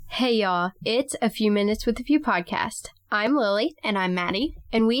Hey y'all, it's A Few Minutes with a Few podcast. I'm Lily. And I'm Maddie.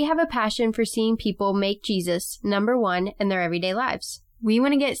 And we have a passion for seeing people make Jesus number one in their everyday lives. We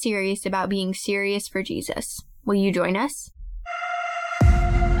want to get serious about being serious for Jesus. Will you join us?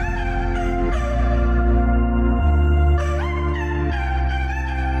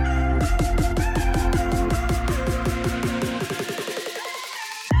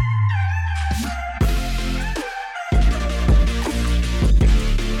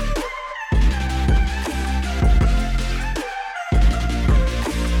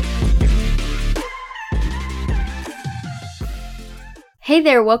 Hey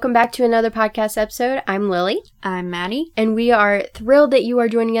there, welcome back to another podcast episode. I'm Lily. I'm Maddie. And we are thrilled that you are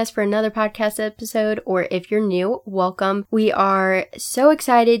joining us for another podcast episode, or if you're new, welcome. We are so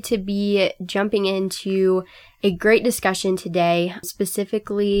excited to be jumping into a great discussion today,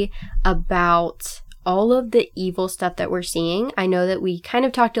 specifically about all of the evil stuff that we're seeing. I know that we kind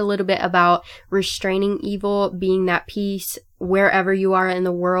of talked a little bit about restraining evil, being that peace wherever you are in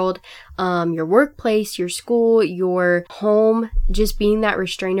the world, your workplace, your school, your home, just being that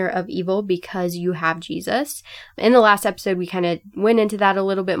restrainer of evil because you have Jesus. In the last episode, we kind of went into that a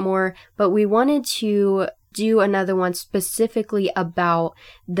little bit more, but we wanted to do another one specifically about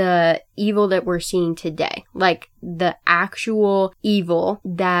the evil that we're seeing today, like the actual evil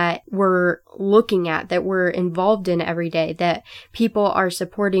that we're looking at, that we're involved in every day, that people are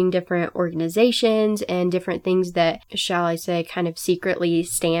supporting different organizations and different things that, shall I say, kind of secretly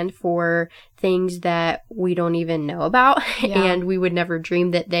stand for things that we don't even know about and we would never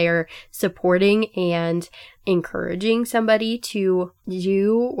dream that they are supporting and encouraging somebody to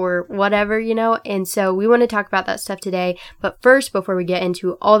do or whatever, you know. And so we want to talk about that stuff today. But first, before we get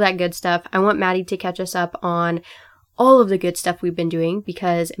into all that good stuff, I want Maddie to catch us up on all of the good stuff we've been doing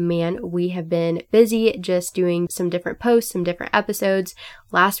because, man, we have been busy just doing some different posts, some different episodes.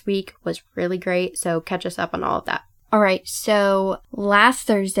 Last week was really great, so catch us up on all of that. All right, so last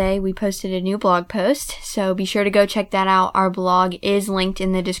Thursday, we posted a new blog post, so be sure to go check that out. Our blog is linked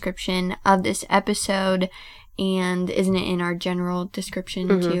in the description of this episode, and isn't it in our general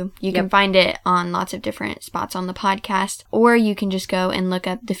description too? You can find it on lots of different spots on the podcast, or you can just go and look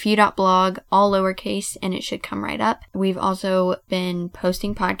up thefew.blog, all lowercase, and it should come right up. We've also been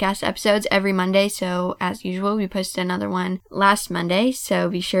posting podcast episodes every Monday, so as usual, we posted another one last Monday, so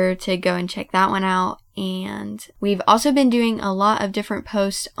be sure to go and check that one out. And we've also been doing a lot of different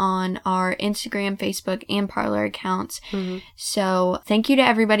posts on our Instagram, Facebook, and Parler accounts. So thank you to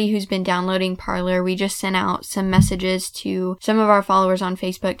everybody who's been downloading Parler. We just sent out some messages to some of our followers on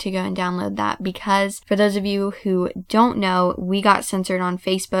Facebook to go and download that because for those of you who don't know, we got censored on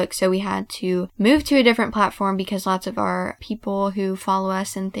Facebook. So we had to move to a different platform because lots of our people who follow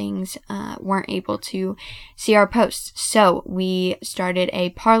us and things weren't able to see our posts. So we started a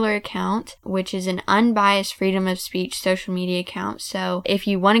Parler account, which is an unbiased freedom of speech social media account. So if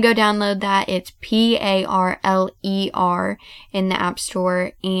you want to go download that, it's PARLER in the App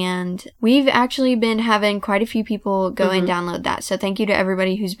Store. And we've actually been having quite a few people go and download that. So thank you to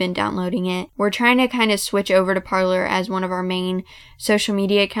everybody who's been downloading it. We're trying to kind of switch over to Parler as one of our main social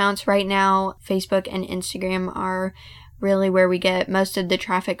media accounts right now. Facebook and Instagram are really where we get most of the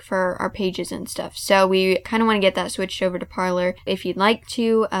traffic for our pages and stuff. So we kind of want to get that switched over to Parler. If you'd like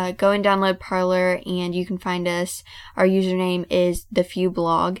to, go and download Parler and you can find us. Our username is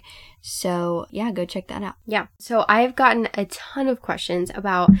thefewblog. So yeah, go check that out. Yeah. So I've gotten a ton of questions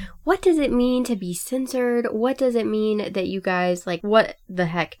about what does it mean to be censored? What does it mean that you guys, like, what the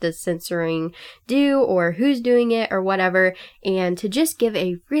heck does censoring do or who's doing it or whatever? And to just give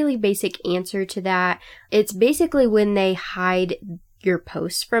a really basic answer to that, it's basically when they hide your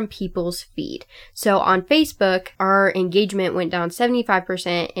posts from people's feed. So on Facebook, our engagement went down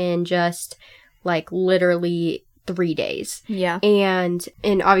 75% in just like literally 3 days. Yeah. And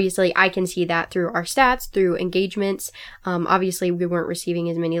obviously I can see that through our stats, through engagements. Obviously we weren't receiving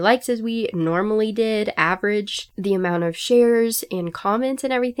as many likes as we normally did, average the amount of shares and comments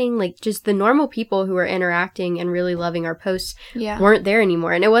and everything. Like just the normal people who were interacting and really loving our posts weren't there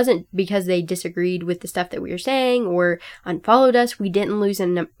anymore. And it wasn't because they disagreed with the stuff that we were saying or unfollowed us. We didn't lose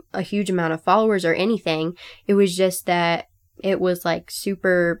a huge amount of followers or anything. It was just that it was like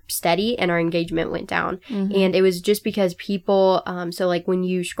super steady and our engagement went down. And it was just because people, so like when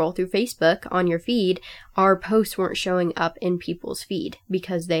you scroll through Facebook on your feed, our posts weren't showing up in people's feed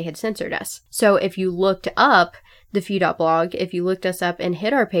because they had censored us. So if you looked up the Few.blog, if you looked us up and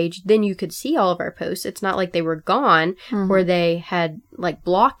hit our page, then you could see all of our posts. It's not like they were gone or they had like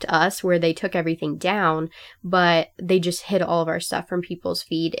blocked us where they took everything down, but they just hid all of our stuff from people's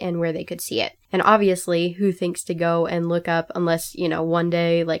feed and where they could see it. And obviously, who thinks to go and look up unless, one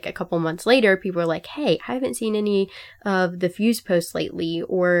day, like a couple months later, people are like, hey, I haven't seen any of the Fuse posts lately,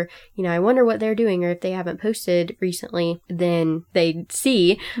 or, I wonder what they're doing, or if they haven't posted recently, then they'd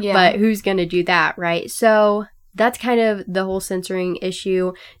see, but who's going to do that, right? So that's kind of the whole censoring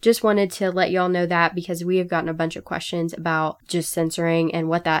issue. Just wanted to let y'all know that because we have gotten a bunch of questions about just censoring and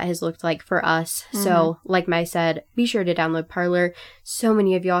what that has looked like for us. So like Mai said, be sure to download Parler. So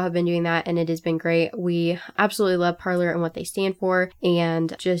many of y'all have been doing that and it has been great. We absolutely love Parler and what they stand for,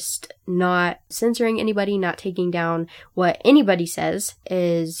 and just not censoring anybody, not taking down what anybody says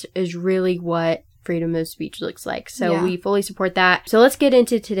is really what freedom of speech looks like. So we fully support that. So let's get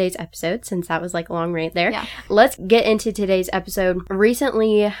into today's episode, since that was like a long rant there. Let's get into today's episode.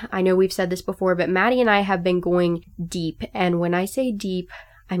 Recently, I know we've said this before, but Maddie and I have been going deep. And when I say deep,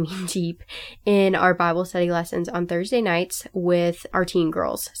 I mean deep, in our Bible study lessons on Thursday nights with our teen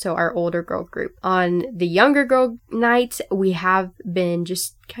girls, so our older girl group. On the younger girl nights, we have been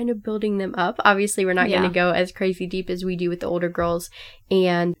just kind of building them up. Obviously, we're not going to go as crazy deep as we do with the older girls.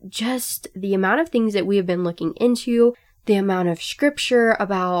 And just the amount of things that we have been looking into, the amount of scripture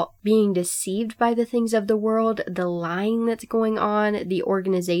about being deceived by the things of the world, the lying that's going on, the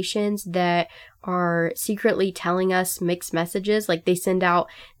organizations that are secretly telling us mixed messages. Like they send out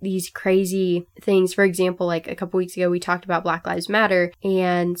these crazy things. For example, like a couple weeks ago, we talked about Black Lives Matter,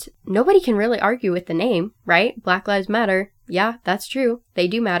 and nobody can really argue with the name, right? Black Lives Matter. Yeah, that's true. They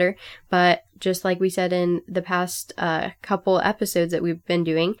do matter. But just like we said in the past couple episodes that we've been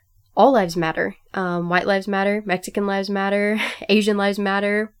doing, all lives matter. White lives matter, Mexican lives matter, Asian lives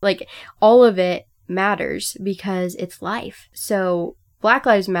matter. Like all of it matters because it's life. So Black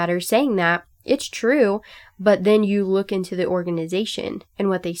Lives Matter, saying that, it's true, but then you look into the organization and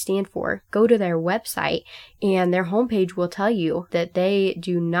what they stand for. Go to their website and their homepage will tell you that they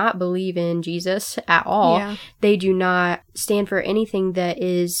do not believe in Jesus at all. Yeah. They do not stand for anything that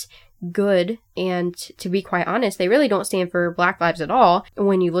is good, and to be quite honest, they really don't stand for Black lives at all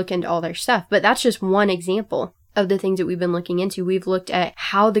when you look into all their stuff. But that's just one example of the things that we've been looking into. We've looked at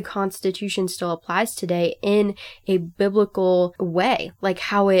how the Constitution still applies today in a biblical way, like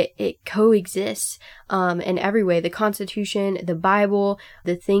how it coexists in every way. The Constitution, the Bible,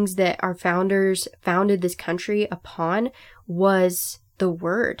 the things that our founders founded this country upon was the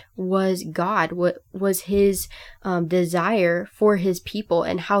Word, was God, what was His desire for His people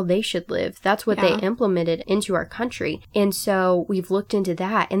and how they should live. That's what they implemented into our country. And so we've looked into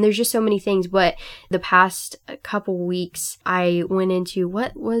that, and there's just so many things. But the past couple weeks, I went into,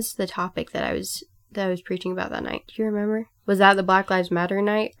 what was the topic that I was preaching about that night? Do you remember? Was that the Black Lives Matter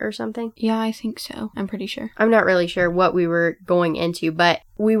night or something? Yeah, I think so. I'm pretty sure. I'm not really sure what we were going into, but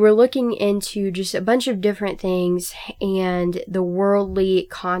we were looking into just a bunch of different things and the worldly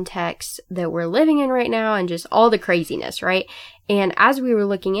context that we're living in right now and just all the craziness, right? And as we were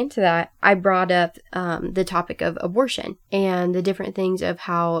looking into that, I brought up the topic of abortion and the different things of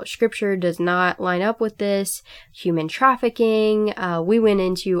how scripture does not line up with this, human trafficking. We went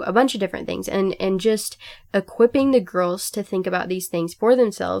into a bunch of different things and just equipping the girls to think about these things for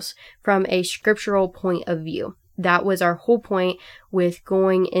themselves from a scriptural point of view. That was our whole point with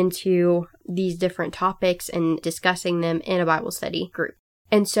going into these different topics and discussing them in a Bible study group.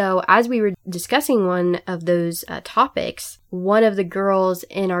 And so as we were discussing one of those topics, one of the girls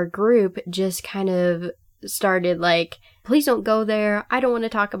in our group just kind of started like, please don't go there. I don't want to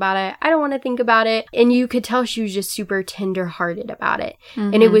talk about it. I don't want to think about it. And you could tell she was just super tender-hearted about it.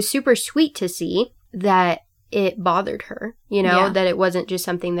 Mm-hmm. And it was super sweet to see that it bothered her, that it wasn't just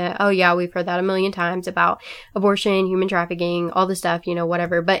something that, oh yeah, we've heard that a million times about abortion, human trafficking, all the stuff,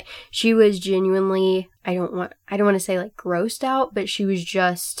 whatever. But she was genuinely, I don't want to say like grossed out, but she was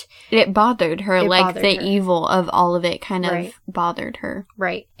just... It bothered her, evil of all of it kind of bothered her.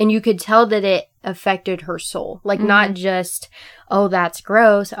 Right. And you could tell that it affected her soul. Like not just, oh, that's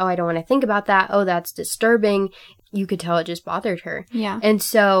gross. Oh, I don't want to think about that. Oh, that's disturbing. You could tell it just bothered her. Yeah. And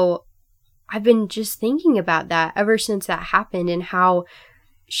so I've been just thinking about that ever since that happened and how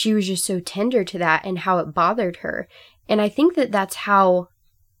she was just so tender to that and how it bothered her. And I think that that's how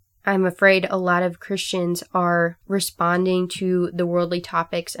I'm afraid a lot of Christians are responding to the worldly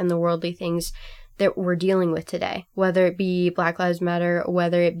topics and the worldly things that we're dealing with today, whether it be Black Lives Matter,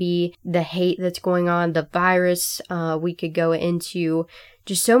 whether it be the hate that's going on, the virus. We could go into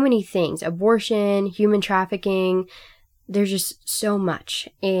just so many things, abortion, human trafficking. There's just so much.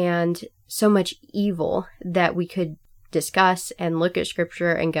 And so much evil that we could discuss and look at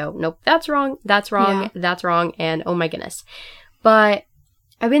scripture and go, nope, that's wrong, that's wrong, that's wrong, and oh my goodness. But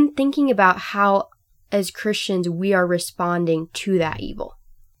I've been thinking about how, as Christians, we are responding to that evil.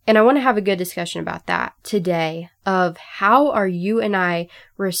 And I want to have a good discussion about that today, of how are you and I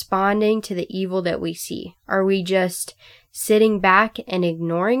responding to the evil that we see? Are we just sitting back and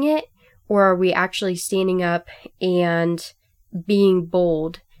ignoring it? Or are we actually standing up and being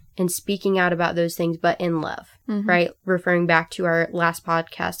bold and speaking out about those things, but in love, right? Referring back to our last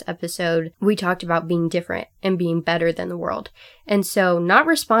podcast episode, we talked about being different and being better than the world. And so not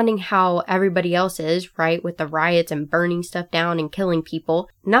responding how everybody else is, right? With the riots and burning stuff down and killing people.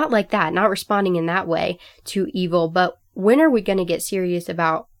 Not like that, not responding in that way to evil. But when are we going to get serious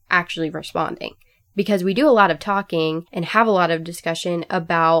about actually responding? Because we do a lot of talking and have a lot of discussion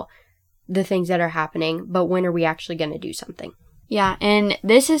about the things that are happening, but when are we actually going to do something? Yeah, and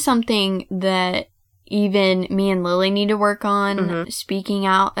this is something that even me and Lily need to work on, speaking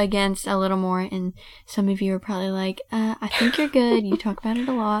out against a little more. And some of you are probably like, I think you're good. You talk about it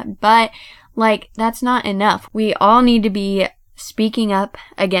a lot. But, like, that's not enough. We all need to be speaking up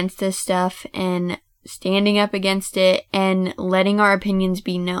against this stuff and standing up against it and letting our opinions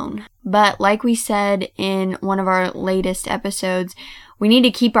be known. But like we said in one of our latest episodes, we need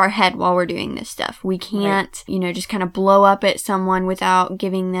to keep our head while we're doing this stuff. We can't, just kind of blow up at someone without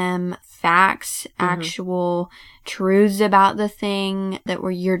giving them facts, actual truths about the thing that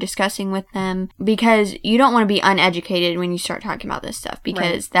you're discussing with them. Because you don't want to be uneducated when you start talking about this stuff,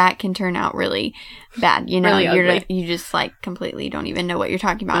 because that can turn out really bad. Really you just like completely don't even know what you're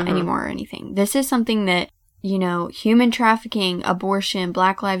talking about anymore or anything. This is something that, human trafficking, abortion,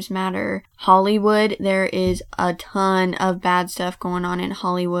 Black Lives Matter, Hollywood, there is a ton of bad stuff going on in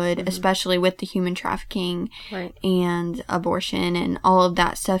Hollywood, especially with the human trafficking and abortion, and all of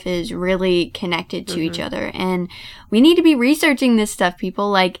that stuff is really connected to each other. And we need to be researching this stuff,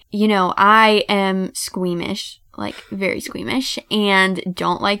 people. Like, I am squeamish, like very squeamish, and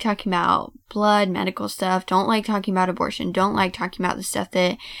don't like talking about blood, medical stuff, don't like talking about abortion, don't like talking about the stuff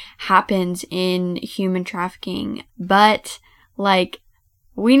that happens in human trafficking. But, like,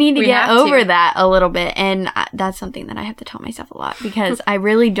 we need to get over that a little bit. And that's something that I have to tell myself a lot, because I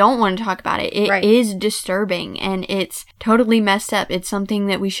really don't want to talk about it. It is disturbing and it's totally messed up. It's something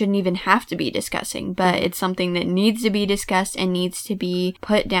that we shouldn't even have to be discussing, but it's something that needs to be discussed and needs to be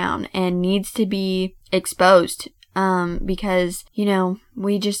put down and needs to be exposed. Because,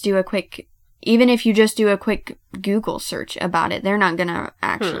 we just do even if you just do a quick Google search about it, they're not going to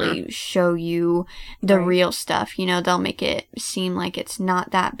actually show you the real stuff. They'll make it seem like it's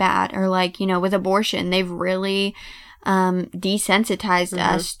not that bad. Or like, with abortion, they've really desensitized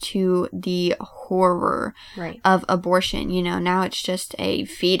us to the horror of abortion. Now it's just a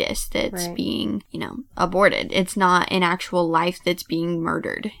fetus that's being, aborted. It's not an actual life that's being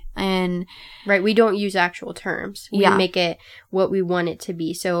murdered. And we don't use actual terms. We make it what we want it to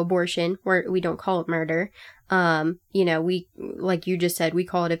be. So abortion, we don't call it murder. We, like you just said, we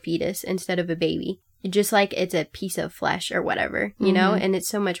call it a fetus instead of a baby. Just like it's a piece of flesh or whatever, and it's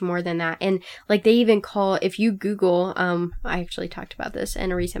so much more than that. And like they even call, if you Google, I actually talked about this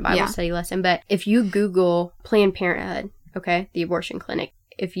in a recent Bible study lesson, but if you Google Planned Parenthood, the abortion clinic,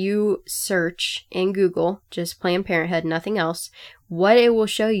 if you search in Google just Planned Parenthood, nothing else, what it will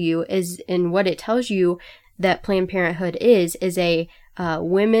show you is, and what it tells you that Planned Parenthood is a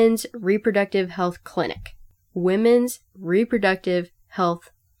women's reproductive health clinic. Women's reproductive health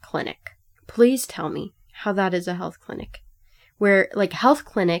clinic. Please tell me how that is a health clinic. Where, like, health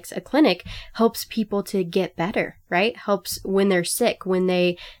clinics, a clinic helps people to get better, right? Helps when they're sick, when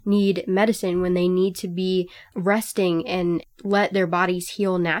they need medicine, when they need to be resting and let their bodies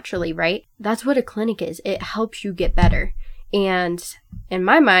heal naturally, right? That's what a clinic is. It helps you get better. And in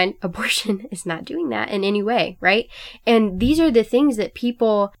my mind, abortion is not doing that in any way, right? And these are the things that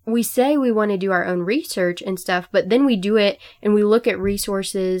we say we want to do our own research and stuff, but then we do it and we look at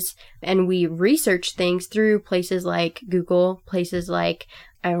resources and we research things through places like Google, places like,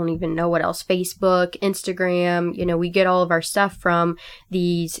 I don't even know what else, Facebook, Instagram. We get all of our stuff from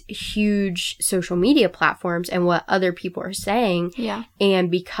these huge social media platforms and what other people are saying. Yeah. And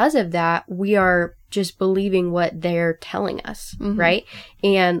because of that, we are just believing what they're telling us, right?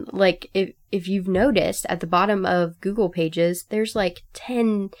 And like, if you've noticed at the bottom of Google pages, there's like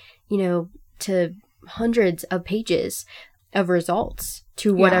 10, to hundreds of pages of results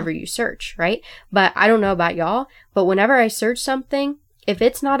to whatever you search, right? But I don't know about y'all, but whenever I search something, if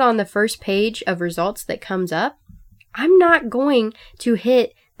it's not on the first page of results that comes up, I'm not going to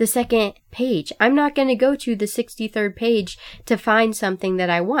hit the second page. I'm not going to go to the 63rd page to find something that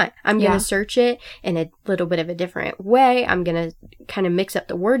I want. I'm going to search it in a little bit of a different way. I'm going to kind of mix up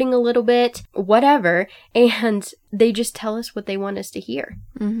the wording a little bit, whatever. And they just tell us what they want us to hear.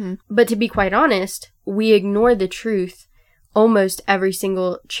 Mm-hmm. But to be quite honest, we ignore the truth almost every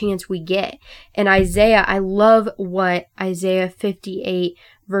single chance we get. And Isaiah, I love what Isaiah 58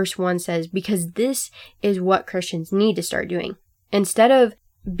 verse 1 says, because this is what Christians need to start doing. Instead of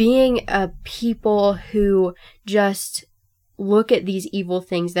being a people who just look at these evil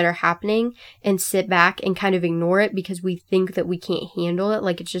things that are happening and sit back and kind of ignore it because we think that we can't handle it,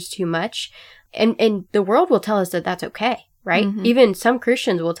 like it's just too much. And the world will tell us that that's okay, right? Mm-hmm. Even some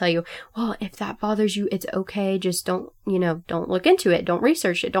Christians will tell you, well, if that bothers you, it's okay. Just don't look into it. Don't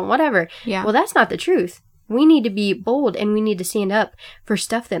research it. Don't whatever. Yeah. Well, that's not the truth. We need to be bold and we need to stand up for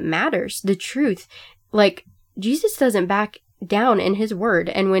stuff that matters. The truth. Like, Jesus doesn't back down in his word.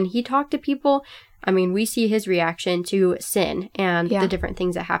 And when he talked to people, I mean, we see his reaction to sin and the different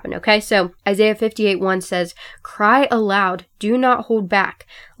things that happen. Okay. So Isaiah 58:1 says, "Cry aloud, do not hold back.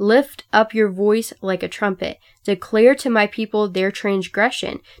 Lift up your voice like a trumpet. Declare to my people their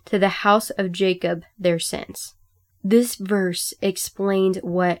transgression, to the house of Jacob their sins." This verse explains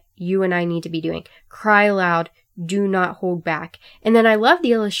what you and I need to be doing. Cry aloud, do not hold back. And then I love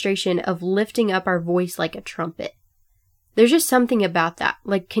the illustration of lifting up our voice like a trumpet. There's just something about that.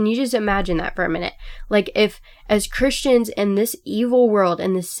 Like, can you just imagine that for a minute? Like, if as Christians in this evil world,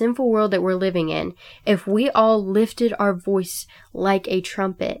 in this sinful world that we're living in, if we all lifted our voice like a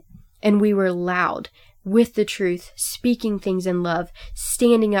trumpet and we were loud with the truth, speaking things in love,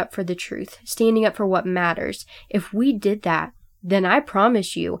 standing up for the truth, standing up for what matters, if we did that, then I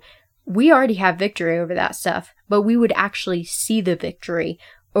promise you, we already have victory over that stuff, but we would actually see the victory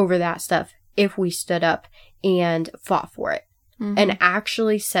over that stuff if we stood up and fought for it and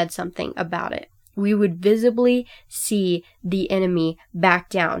actually said something about it. We would visibly see the enemy back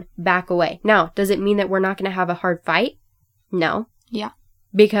down, back away. Now, does it mean that we're not going to have a hard fight? No. Yeah.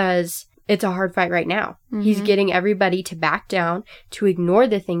 Because it's a hard fight right now. He's getting everybody to back down, to ignore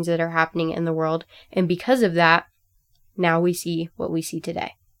the things that are happening in the world. And because of that, now we see what we see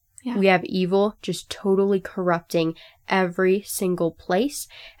today. Yeah. We have evil just totally corrupting every single place,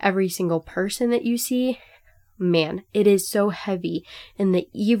 every single person that you see. Man, it is so heavy in the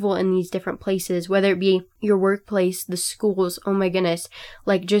evil in these different places, whether it be your workplace, the schools. Oh my goodness.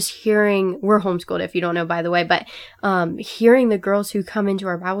 Like just hearing, we're homeschooled if you don't know, by the way, but hearing the girls who come into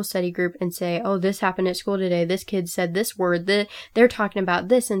our Bible study group and say, oh, this happened at school today. This kid said this word, they're talking about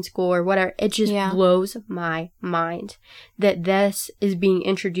this in school or whatever. It just blows my mind that this is being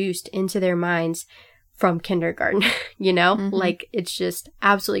introduced into their minds from kindergarten, like it's just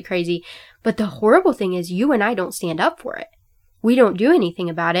absolutely crazy. But the horrible thing is you and I don't stand up for it. We don't do anything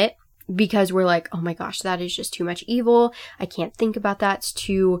about it because we're like, oh my gosh, that is just too much evil. I can't think about that. It's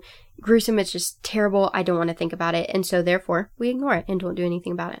too gruesome. It's just terrible. I don't want to think about it. And so therefore we ignore it and don't do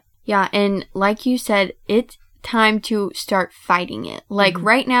anything about it. Yeah. And like you said, it's time to start fighting it. Like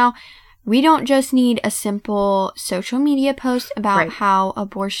right now, we don't just need a simple social media post about how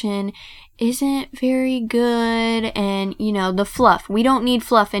abortion isn't very good and, the fluff. We don't need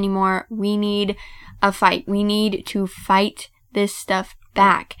fluff anymore. We need a fight. We need to fight this stuff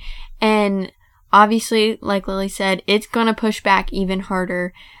back. And obviously, like Lily said, it's going to push back even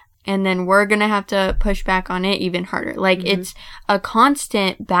harder. And then we're going to have to push back on it even harder. Like it's a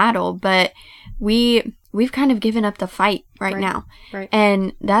constant battle, but we've kind of given up the fight right now. Right.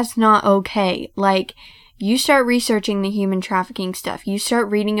 And that's not okay. Like, you start researching the human trafficking stuff. You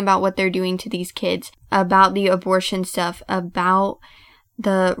start reading about what they're doing to these kids, about the abortion stuff, about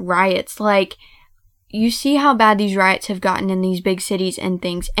the riots. Like, you see how bad these riots have gotten in these big cities and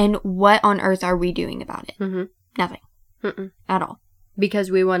things. And what on earth are we doing about it? Nothing. At all. Because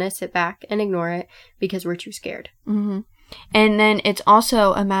we want to sit back and ignore it because we're too scared. And then it's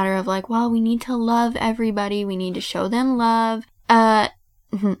also a matter of like, well, we need to love everybody. We need to show them love.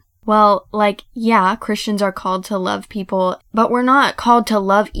 Well, like, yeah, Christians are called to love people, but we're not called to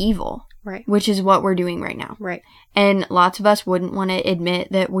love evil. Right. Which is what we're doing right now. Right. And lots of us wouldn't want to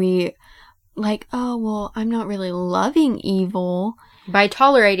admit that we, like, oh, well, I'm not really loving evil. By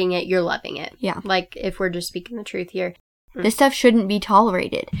tolerating it, you're loving it. Yeah. Like, if we're just speaking the truth here. This stuff shouldn't be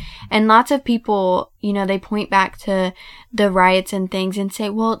tolerated. And lots of people, they point back to the riots and things and say,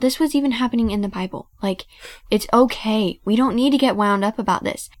 well, this was even happening in the Bible. Like, it's okay. We don't need to get wound up about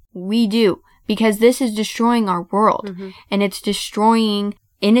this. We do. Because this is destroying our world. And it's destroying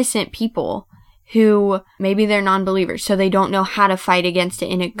innocent people who maybe they're non-believers, so they don't know how to fight against it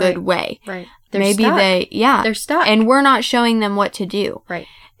in a good way. Right. They're stuck. They're stuck. And we're not showing them what to do. Right.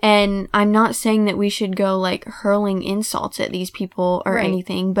 And I'm not saying that we should go like hurling insults at these people or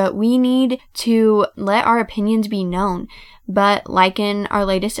anything, but we need to let our opinions be known. But like in our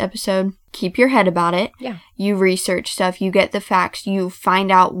latest episode, keep your head about it. Yeah. You research stuff, you get the facts, you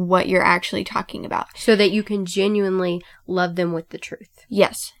find out what you're actually talking about. So that you can genuinely love them with the truth.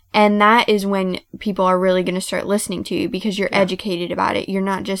 Yes. And that is when people are really going to start listening to you because you're educated about it. You're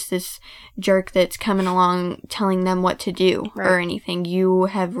not just this jerk that's coming along telling them what to do or anything. You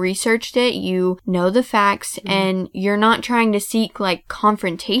have researched it, you know the facts, and you're not trying to seek like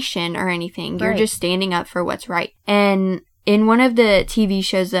confrontation or anything. You're just standing up for what's right. And in one of the TV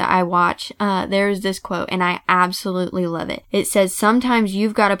shows that I watch, there's this quote, and I absolutely love it. It says, "Sometimes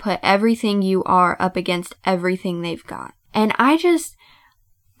you've got to put everything you are up against everything they've got." And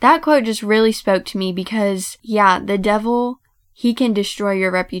that quote just really spoke to me because, yeah, the devil, he can destroy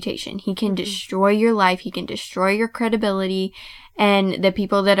your reputation. He can destroy your life. He can destroy your credibility. And the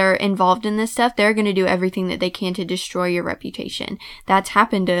people that are involved in this stuff, they're going to do everything that they can to destroy your reputation. That's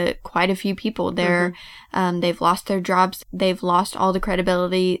happened to quite a few people. They've lost their jobs. They've lost all the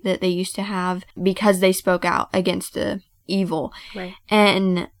credibility that they used to have because they spoke out against the evil. Right.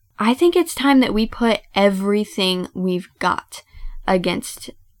 And I think it's time that we put everything we've got against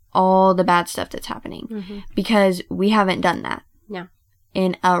all the bad stuff that's happening because we haven't done that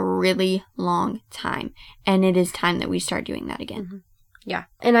in a really long time. And it is time that we start doing that again. Yeah.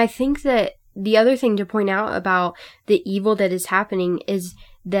 And I think that the other thing to point out about the evil that is happening is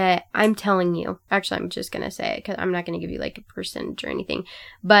that I'm telling you, actually, I'm just going to say it because I'm not going to give you like a percentage or anything,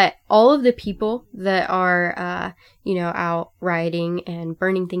 but all of the people that are, out rioting and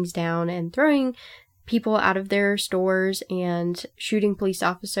burning things down and throwing people out of their stores and shooting police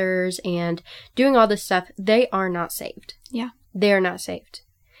officers and doing all this stuff, they are not saved. Yeah. They are not saved.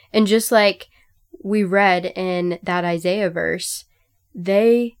 And just like we read in that Isaiah verse,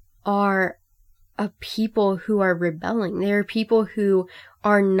 they are a people who are rebelling. They are people who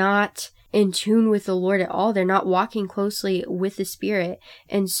are not in tune with the Lord at all. They're not walking closely with the Spirit.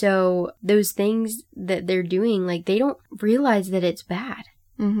 And so those things that they're doing, like, they don't realize that it's bad.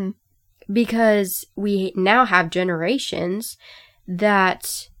 Because we now have generations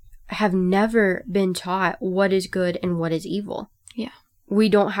that have never been taught what is good and what is evil. Yeah. We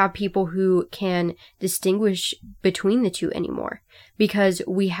don't have people who can distinguish between the two anymore because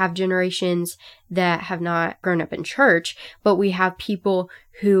we have generations that have not grown up in church, but we have people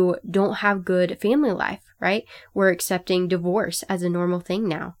who don't have good family life, right? We're accepting divorce as a normal thing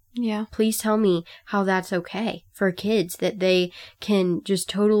now. Yeah. Please tell me how that's okay for kids, that they can just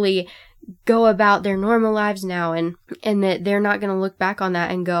totally go about their normal lives now and that they're not going to look back on that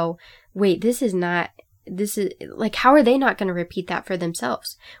and go, wait, this is like, how are they not going to repeat that for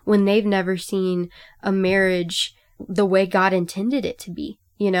themselves when they've never seen a marriage the way God intended it to be?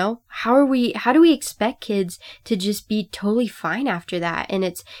 You know, how do we expect kids to just be totally fine after that? And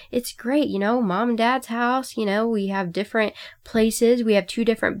it's great, mom and dad's house, we have different places. We have 2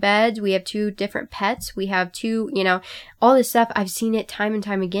 different beds. We have 2 different pets. We have 2, all this stuff. I've seen it time and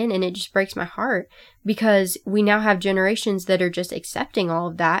time again. And it just breaks my heart because we now have generations that are just accepting all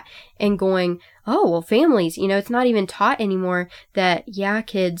of that and going, oh, well, families, it's not even taught anymore that, yeah,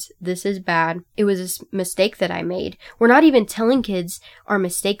 kids, this is bad. It was a mistake that I made. We're not even telling kids our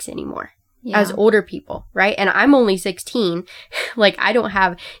mistakes anymore. As older people, right? And I'm only 16. Like, I don't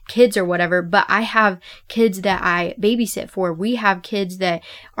have kids or whatever, but I have kids that I babysit for. We have kids that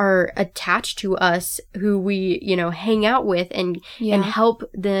are attached to us who we, hang out with and help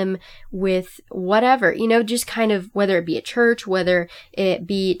them with whatever, just kind of, whether it be a church, whether it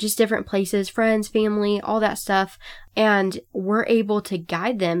be just different places, friends, family, all that stuff. And we're able to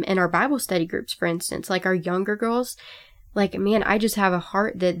guide them in our Bible study groups, for instance, like our younger girls. Like, man, I just have a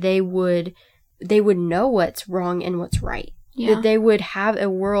heart that they would know what's wrong and what's right. Yeah. That they would have a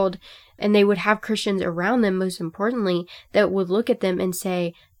world and they would have Christians around them, most importantly, that would look at them and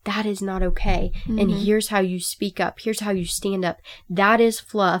say, that is not okay. And here's how you speak up. Here's how you stand up. That is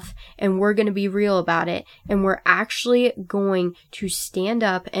Fluff. And we're going to be real about it. And we're actually going to stand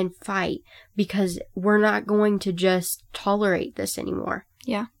up and fight because we're not going to just tolerate this anymore.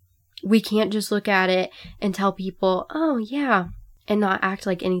 Yeah. We can't just look at it and tell people, oh, yeah, and not act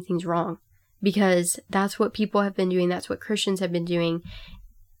like anything's wrong. Because that's what people have been doing. That's what Christians have been doing.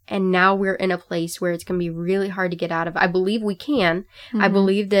 And now we're in a place where it's going to be really hard to get out of. I believe we can. I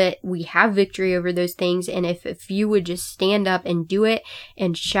believe that we have victory over those things. And if you would just stand up and do it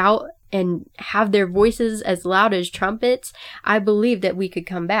and shout and have their voices as loud as trumpets, I believe that we could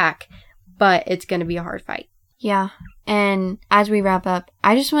come back. But it's going to be a hard fight. Yeah. And as we wrap up,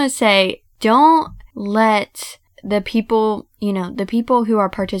 I just want to say, don't let the people, the people who are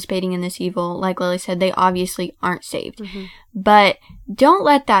participating in this evil, like Lily said, they obviously aren't saved. Mm-hmm. But don't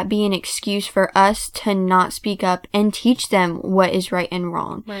let that be an excuse for us to not speak up and teach them what is right and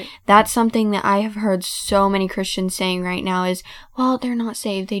wrong. Right. That's something that I have heard so many Christians saying right now is, well, they're not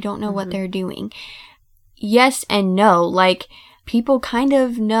saved. They don't know mm-hmm. what they're doing. Yes and no. Like, people kind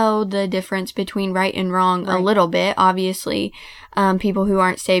of know the difference between right and wrong a little bit, obviously. People who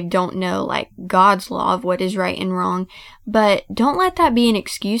aren't saved don't know, like, God's law of what is right and wrong. But don't let that be an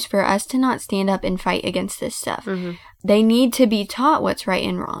excuse for us to not stand up and fight against this stuff. Mm-hmm. They need to be taught what's right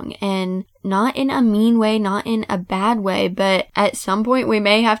and wrong. And not in a mean way, not in a bad way, but at some point we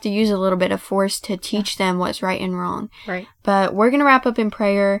may have to use a little bit of force to teach them what's right and wrong. Right. But we're going to wrap up in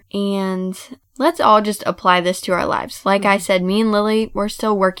prayer, and let's all just apply this to our lives. Like I said, me and Lily, we're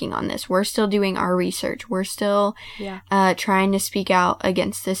still working on this. We're still doing our research. We're still trying to speak out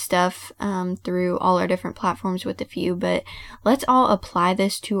against this stuff through all our different platforms with a few. But let's all apply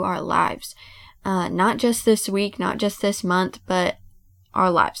this to our lives. Not just this week, not just this month, but our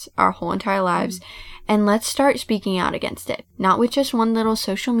lives, our whole entire lives. And let's start speaking out against it. Not with just one little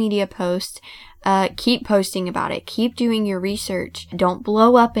social media post. Keep posting about it. Keep doing your research. Don't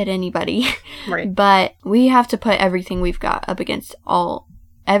blow up at anybody. Right. But we have to put everything we've got up against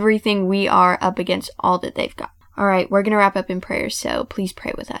everything we are up against all that they've got. All right, we're going to wrap up in prayer, so please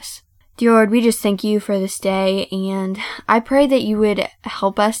pray with us. Dear Lord, we just thank you for this day, and I pray that you would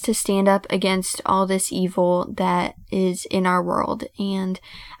help us to stand up against all this evil that is in our world, and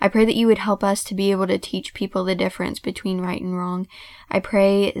I pray that you would help us to be able to teach people the difference between right and wrong. I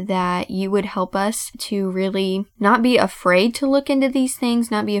pray that you would help us to really not be afraid to look into these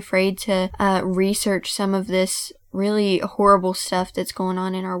things, not be afraid to research some of this really horrible stuff that's going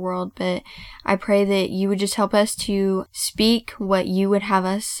on in our world, but I pray that you would just help us to speak what you would have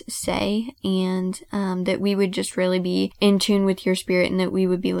us say, and that we would just really be in tune with your spirit, and that we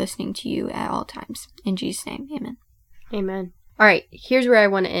would be listening to you at all times. In Jesus' name, amen. Amen. All right, here's where I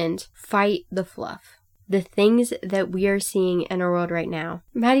want to end. Fight the fluff. The things that we are seeing in our world right now.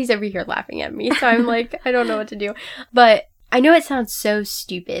 Maddie's over here laughing at me, so I'm like, I don't know what to do. But I know it sounds so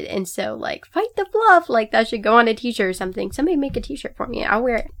stupid and so like, fight the fluff, like that should go on a t-shirt or something. Somebody make a t-shirt for me. I'll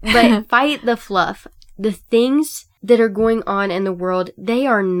wear it. But fight the fluff. The things that are going on in the world, they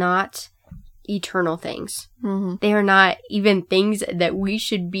are not eternal things. Mm-hmm. They are not even things that we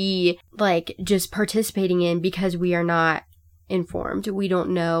should be like just participating in because we are not informed. We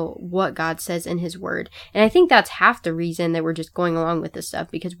don't know what God says in his word. And I think that's half the reason that we're just going along with this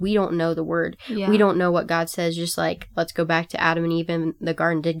stuff, because we don't know the word. Yeah. We don't know what God says. Just like, let's go back to Adam and Eve in the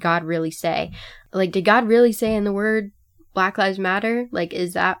garden. Did God really say? Like, did God really say in the word, Black Lives Matter? Like,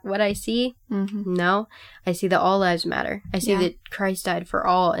 is that what I see? Mm-hmm. No. I see that all lives matter. I see that Christ died for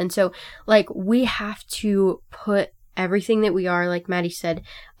all. And so, like, we have to put everything that we are, like Maddie said,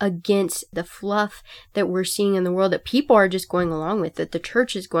 against the fluff that we're seeing in the world that people are just going along with, that the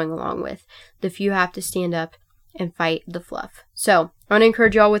church is going along with. The few have to stand up and fight the fluff. So I want to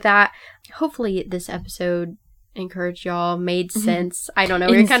encourage y'all with that. Hopefully this episode encouraged y'all, made sense. I don't know.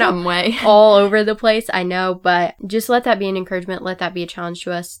 We're kind of all over the place, I know, but just let that be an encouragement. Let that be a challenge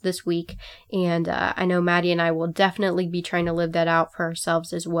to us this week. And I know Maddie and I will definitely be trying to live that out for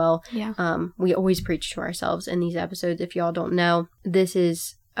ourselves as well. Yeah. We always preach to ourselves in these episodes. If y'all don't know, this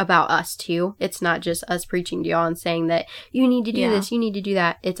is about us too. It's not just us preaching to y'all and saying that you need to do this, you need to do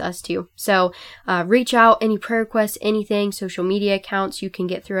that. It's us too. So reach out, any prayer requests, anything, social media accounts, you can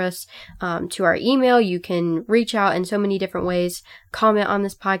get through us to our email. You can reach out in so many different ways. Comment on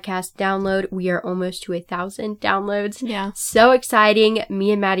this podcast, download. We are almost to 1,000 downloads. Yeah. So exciting.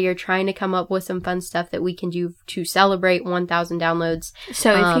 Me and Maddie are trying to come up with some fun stuff that we can do to celebrate 1,000 downloads.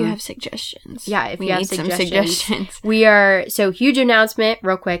 So if you have suggestions. Yeah, if you have suggestions. We are, so huge announcement,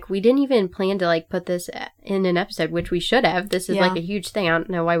 real quick. We didn't even plan to like put this in an episode, which we should have. This is like a huge thing. I don't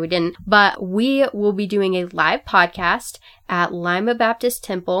know why we didn't. But we will be doing a live podcast at Lima Baptist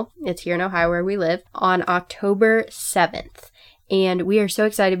Temple. It's here in Ohio where we live on October 7th. And we are so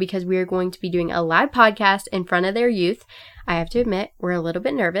excited because we are going to be doing a live podcast in front of their youth. I have to admit, we're a little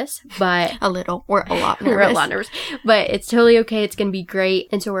bit nervous, but... We're a lot nervous. We're a lot nervous. But it's totally okay. It's going to be great.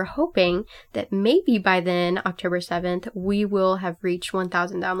 And so we're hoping that maybe by then, October 7th, we will have reached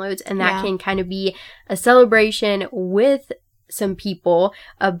 1,000 downloads. And that can kind of be a celebration with some people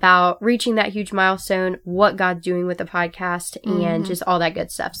about reaching that huge milestone, what God's doing with the podcast, and just all that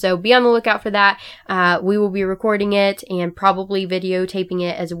good stuff. So be on the lookout for that. We will be recording it and probably videotaping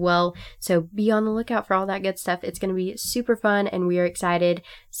it as well. So be on the lookout for all that good stuff. It's going to be super fun and we are excited.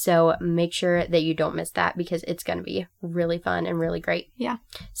 So make sure that you don't miss that because it's going to be really fun and really great. Yeah.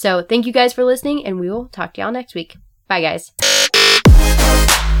 So thank you guys for listening and we will talk to y'all next week. Bye guys.